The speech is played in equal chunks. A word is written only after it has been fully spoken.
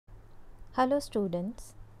Hello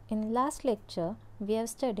students, in last lecture we have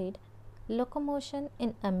studied locomotion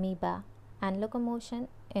in amoeba and locomotion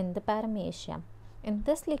in the paramecium. In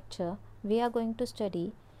this lecture we are going to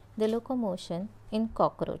study the locomotion in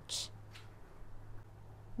cockroach.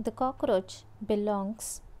 The cockroach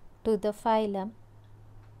belongs to the phylum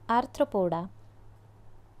Arthropoda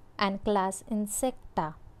and class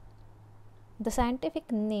Insecta. The scientific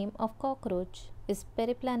name of cockroach is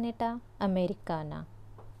Periplaneta americana.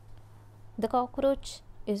 The cockroach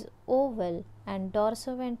is oval and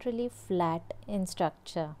dorsoventrally flat in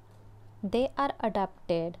structure. They are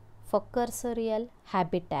adapted for cursorial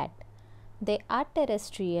habitat. They are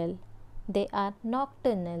terrestrial. They are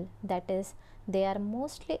nocturnal, that is, they are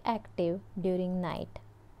mostly active during night.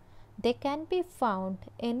 They can be found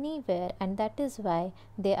anywhere, and that is why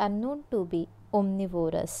they are known to be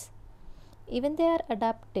omnivorous. Even they are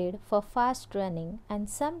adapted for fast running, and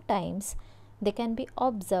sometimes they can be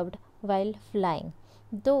observed while flying,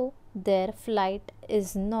 though their flight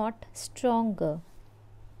is not stronger.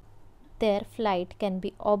 Their flight can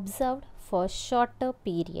be observed for shorter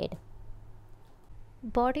period.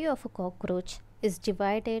 Body of a cockroach is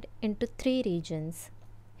divided into three regions: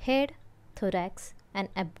 head, thorax and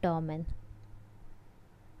abdomen.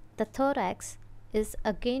 The thorax is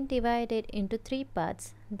again divided into three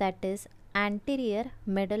parts, that is anterior,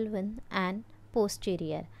 middle one and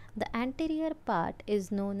posterior. The anterior part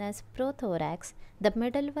is known as prothorax, the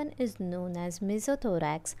middle one is known as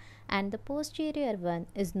mesothorax and the posterior one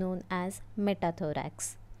is known as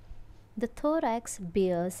metathorax. The thorax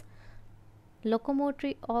bears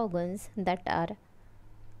locomotory organs that are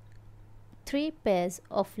 3 pairs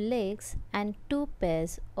of legs and 2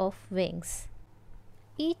 pairs of wings.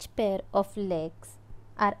 Each pair of legs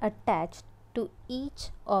are attached to each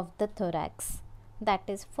of the thorax. That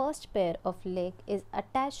is, first pair of leg is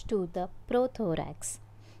attached to the prothorax.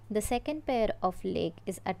 The second pair of leg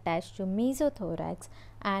is attached to mesothorax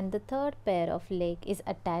and the third pair of leg is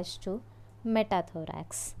attached to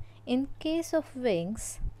metathorax. In case of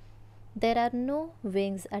wings, there are no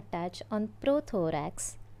wings attached on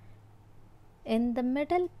prothorax. In the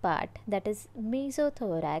middle part, that is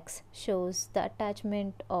mesothorax, shows the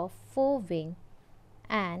attachment of forewing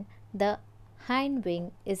and the hind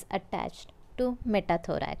wing is attached to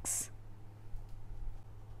metathorax.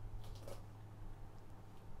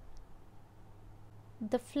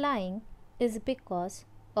 The flying is because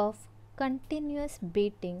of continuous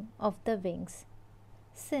beating of the wings.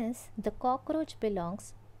 Since the cockroach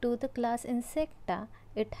belongs to the class Insecta,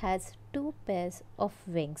 it has 2 pairs of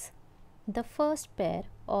wings. The first pair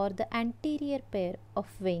or the anterior pair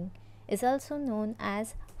of wing is also known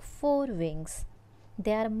as forewings.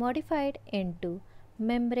 They are modified into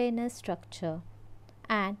membranous structure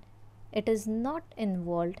and it is not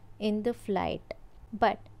involved in the flight,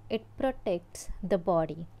 but it protects the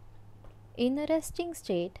body. In a resting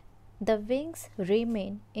state, the wings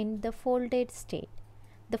remain in the folded state.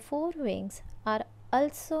 The forewings are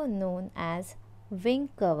also known as wing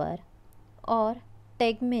cover or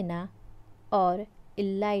tegmina or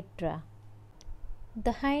elytra.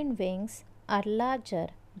 The hind wings are larger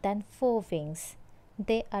than forewings.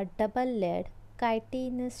 They are double-layered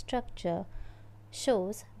chitinous structure,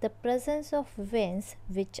 shows the presence of veins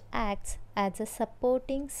which acts as a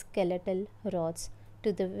supporting skeletal rods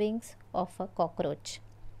to the wings of a cockroach.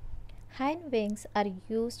 Hind wings are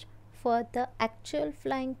used for the actual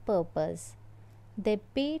flying purpose. They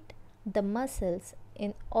beat the muscles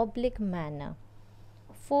in oblique manner.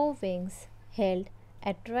 Forewings held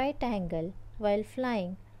at right angle while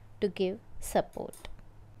flying to give support.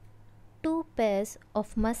 2 pairs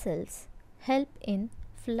of muscles help in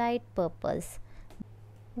flight purpose.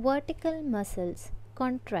 Vertical muscles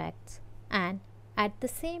contracts and at the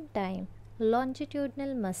same time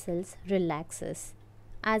longitudinal muscles relaxes.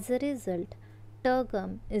 As a result,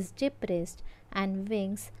 tergum is depressed and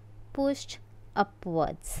wings pushed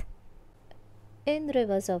upwards. In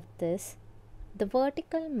reverse of this, the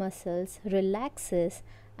vertical muscles relaxes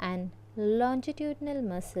and longitudinal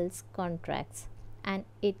muscles contracts and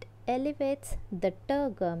it elevates the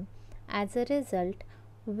tergum. As a result,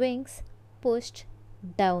 wings pushed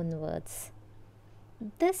downwards.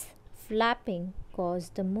 This flapping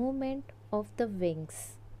caused the movement of the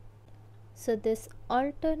wings. So this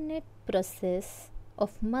alternate process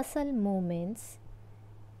of muscle movements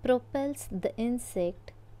propels the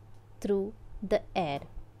insect through the air.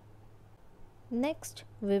 Next,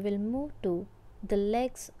 we will move to the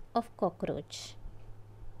legs of cockroach.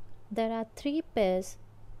 There are 3 pairs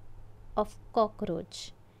of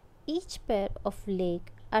cockroach, each pair of leg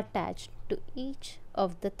attached to each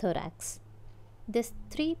of the thorax. These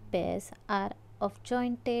 3 pairs are of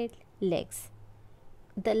jointed legs.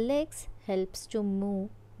 The legs helps to move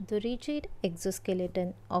the rigid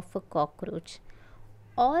exoskeleton of a cockroach.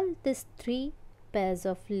 All these three pairs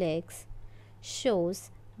of legs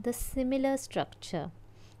shows the similar structure,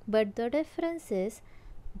 but the difference is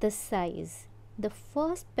the size. The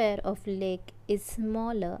first pair of leg is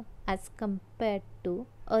smaller as compared to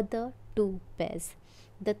other two pairs.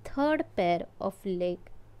 The third pair of leg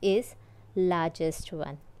is largest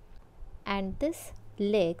one, and these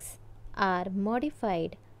legs are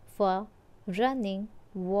modified for running,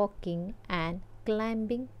 walking and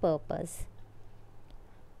climbing purpose.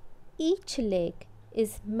 Each leg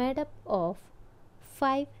is made up of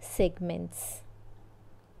 5 segments: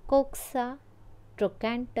 coxa,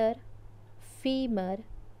 trochanter, femur,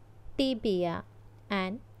 tibia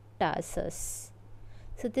and tarsus.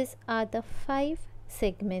 So these are the 5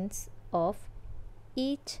 segments of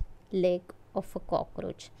each leg of a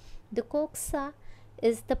cockroach. The coxa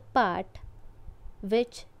is the part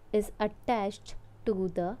which is attached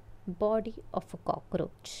to the body of a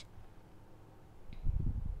cockroach.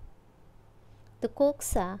 The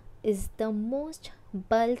coxa is the most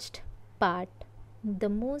bulged part, the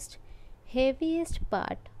most heaviest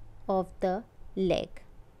part of the leg.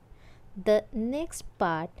 The next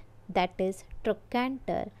part, that is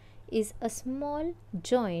trochanter, is a small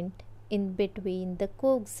joint in between the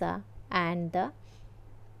coxa and the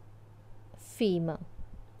femur.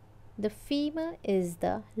 The femur is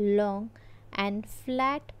the long and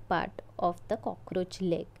flat part of the cockroach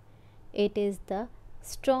leg. It is the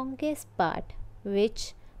strongest part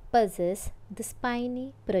which possesses the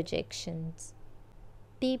spiny projections.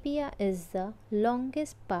 Tibia is the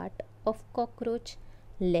longest part of cockroach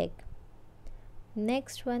leg.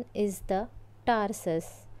 Next one is the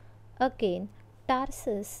tarsus. Again,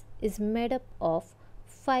 tarsus is made up of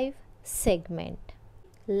 5 segments.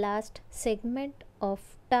 Last segment of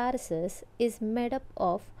tarsus is made up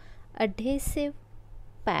of adhesive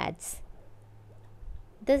pads.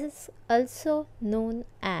 This is also known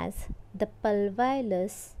as the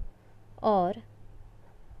pulvillus or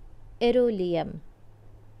aeroleum.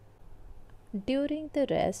 During the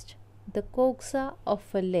rest, the coxa of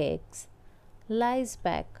a leg lies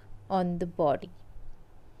back on the body.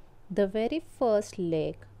 The very first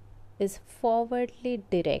leg is forwardly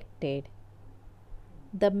directed.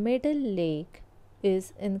 The middle leg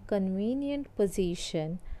is in convenient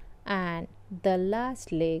position, and the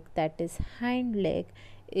last leg, that is hind leg,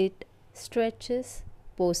 it stretches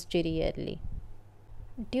posteriorly.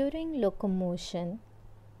 During locomotion,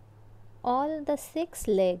 all the 6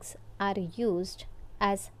 legs are used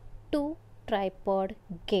as 2 tripod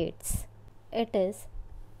gaits. It is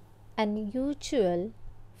an unusual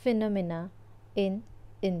phenomena in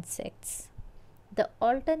insects. The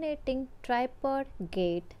alternating tripod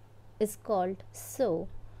gait is called so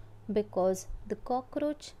because the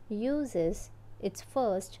cockroach uses its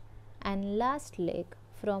first and last leg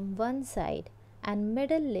from one side and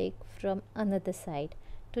middle leg from another side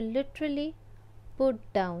to literally put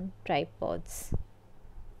down tripods.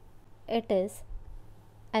 It is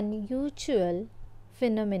an unusual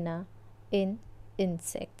phenomena in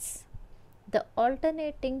insects. The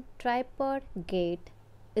alternating tripod gait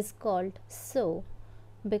is called so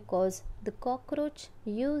because the cockroach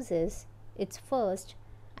uses its first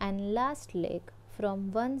and last leg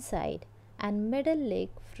from one side and middle leg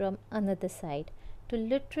from another side to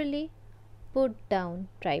literally put down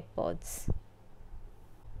tripods.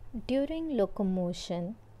 During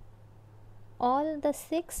locomotion, all the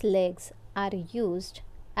 6 legs are used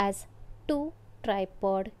as 2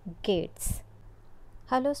 tripod gaits.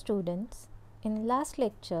 Hello students, in last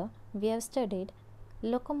lecture we have studied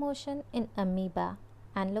locomotion in amoeba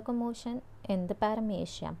and locomotion in the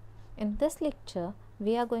paramecium. In this lecture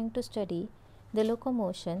we are going to study the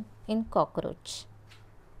locomotion in cockroach.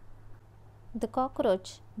 The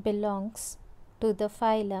cockroach belongs to the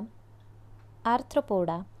phylum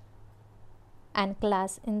Arthropoda and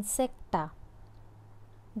class Insecta.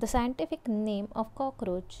 The scientific name of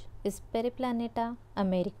cockroach is Periplaneta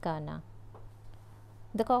americana.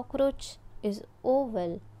 The cockroach is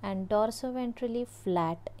oval and dorsoventrally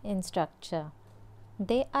flat in structure.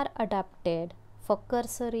 They are adapted for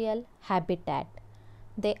cursorial habitat.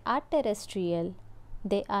 They are terrestrial.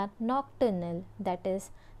 They are nocturnal, that is,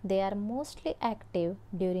 they are mostly active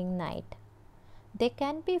during night. They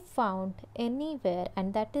can be found anywhere,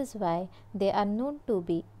 and that is why they are known to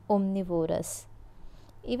be omnivorous.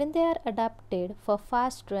 Even they are adapted for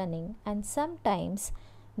fast running, and sometimes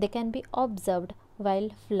they can be observed while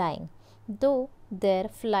flying, though their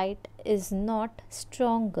flight is not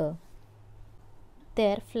stronger.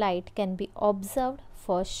 Their flight can be observed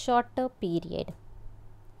for shorter period.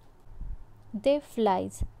 They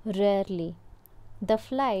flies rarely. The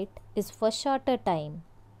flight is for shorter time.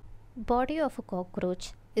 Body of a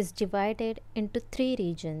cockroach is divided into three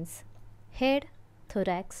regions: head,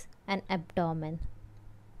 thorax and abdomen.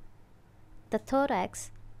 The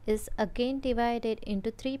thorax is again divided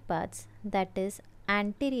into three parts, that is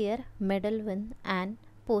anterior, middle one and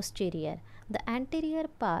posterior. The anterior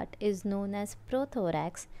part is known as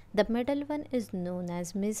prothorax, the middle one is known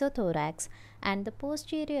as mesothorax and the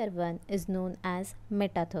posterior one is known as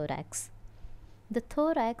metathorax. The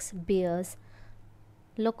thorax bears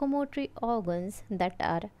locomotory organs that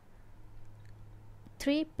are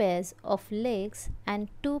 3 pairs of legs and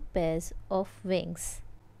 2 pairs of wings.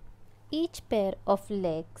 Each pair of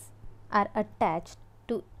legs are attached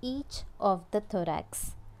to each of the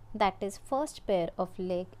thorax. That is, first pair of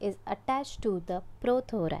leg is attached to the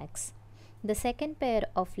prothorax. The second pair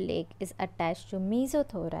of leg is attached to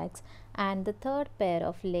mesothorax and the third pair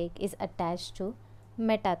of leg is attached to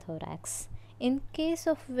metathorax. In case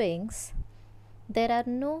of wings, there are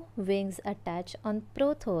no wings attached on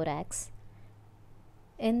prothorax.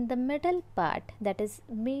 In the middle part, that is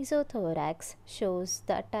mesothorax, shows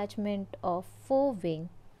the attachment of forewing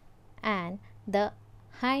and the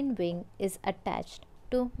hind wing is attached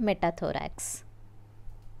to metathorax.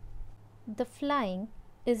 The flying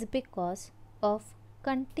is because of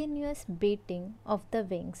continuous beating of the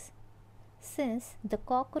wings. Since the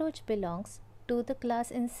cockroach belongs to the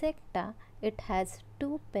class Insecta, it has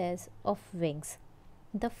 2 pairs of wings.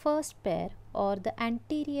 The first pair or the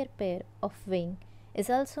anterior pair of wing is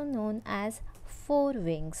also known as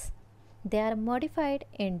forewings. They are modified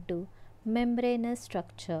into membranous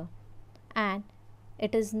structure and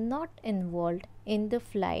it is not involved in the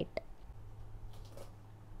flight,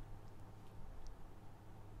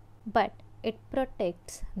 but it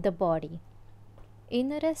protects the body.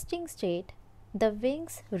 In a resting state, the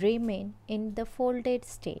wings remain in the folded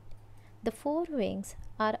state. The forewings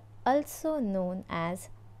are also known as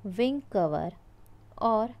wing cover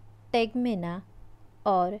or tegmina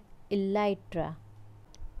or elytra.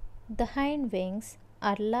 The hind wings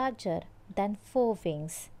are larger than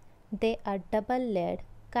forewings. They are double-layered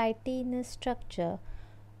chitinous structure,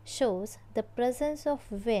 shows the presence of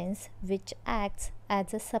veins which acts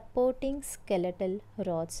as a supporting skeletal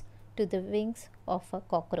rods to the wings of a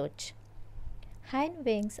cockroach. Hind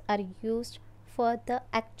wings are used for the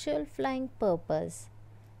actual flying purpose.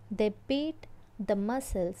 They beat the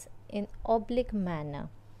muscles in oblique manner.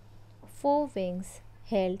 Forewings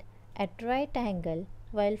held at right angle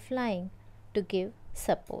while flying to give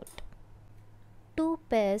support. 2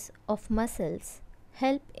 pairs of muscles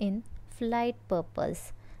help in flight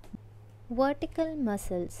purpose. Vertical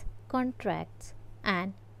muscles contracts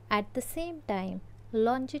and at the same time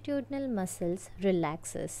longitudinal muscles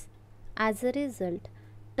relaxes. As a result,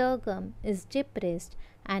 tergum is depressed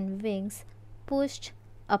and wings pushed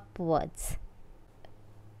upwards.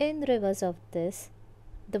 In reverse of this,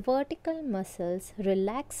 the vertical muscles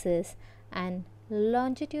relaxes and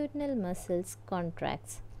longitudinal muscles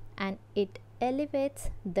contracts and it elevates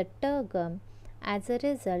the tergum. As a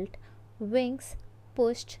result, wings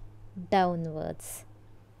pushed downwards.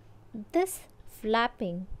 This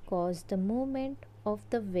flapping caused the movement of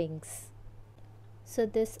the wings. So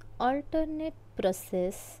this alternate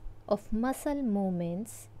process of muscle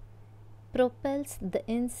movements propels the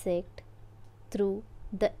insect through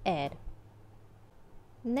the air.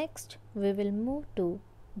 Next, we will move to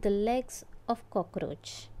the legs of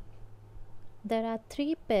cockroach. There are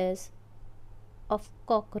 3 pairs of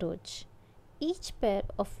cockroach, each pair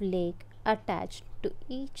of leg attached to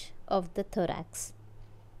each of the thorax.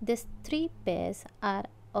 These 3 pairs are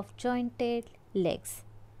of jointed legs.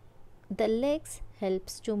 The legs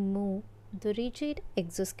helps to move the rigid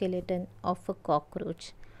exoskeleton of a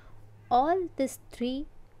cockroach. All these 3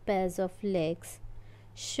 pairs of legs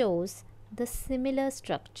shows the similar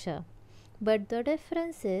structure, but the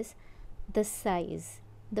difference is the size.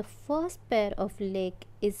 The first pair of leg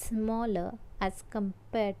is smaller as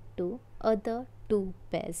compared to other 2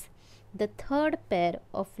 pairs. The third pair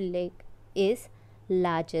of leg is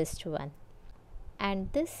largest one, and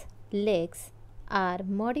these legs are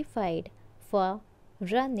modified for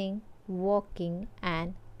running, walking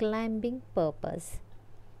and climbing purpose.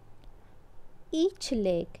 Each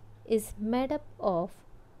leg is made up of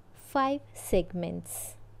 5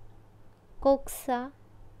 segments: coxa,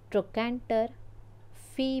 trochanter,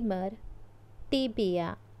 femur,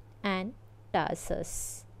 tibia and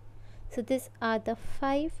tarsus. So these are the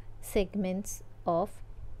 5 segments of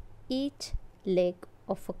each leg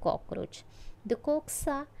of a cockroach. The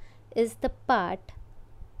coxa is the part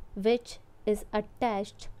which is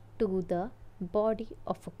attached to the body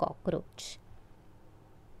of a cockroach.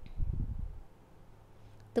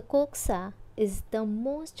 The coxa is the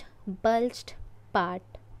most bulged part,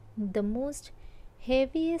 the most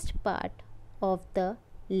heaviest part of the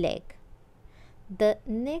leg. The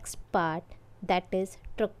next part, that is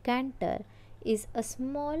trochanter, is a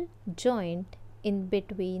small joint in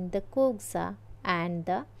between the coxa and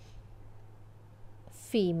the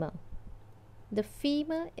femur. The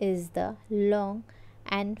femur is the long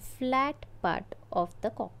and flat part of the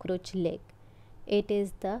cockroach leg. It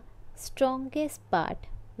is the strongest part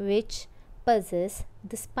which possesses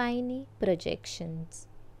the spiny projections.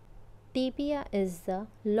 Tibia is the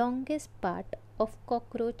longest part of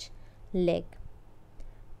cockroach leg.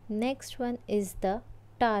 Next one is the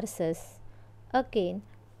tarsus. Again,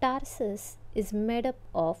 tarsus is made up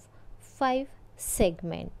of 5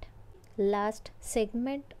 segments. Last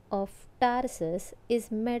segment of tarsus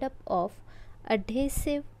is made up of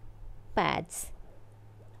adhesive pads.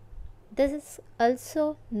 This is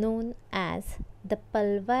also known as the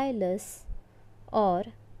pulvillus or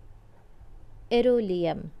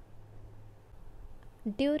aeroleum.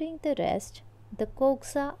 During the rest, the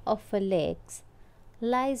coxa of a leg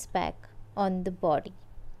lies back on the body.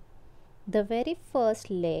 The very first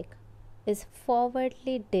leg is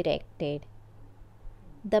forwardly directed.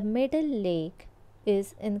 The middle leg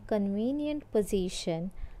is in convenient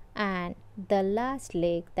position, and the last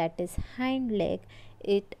leg, that is hind leg,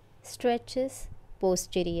 it stretches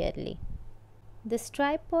posteriorly. The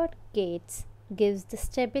tripod gait gives the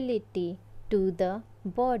stability to the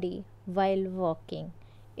body while walking.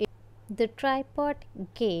 The tripod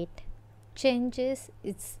gait changes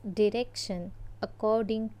its direction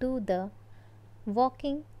according to the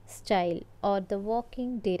walking style or the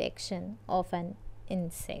walking direction of an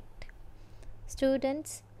insect.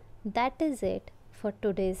 Students, that is it for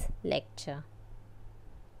today's lecture.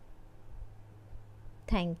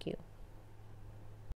 Thank you.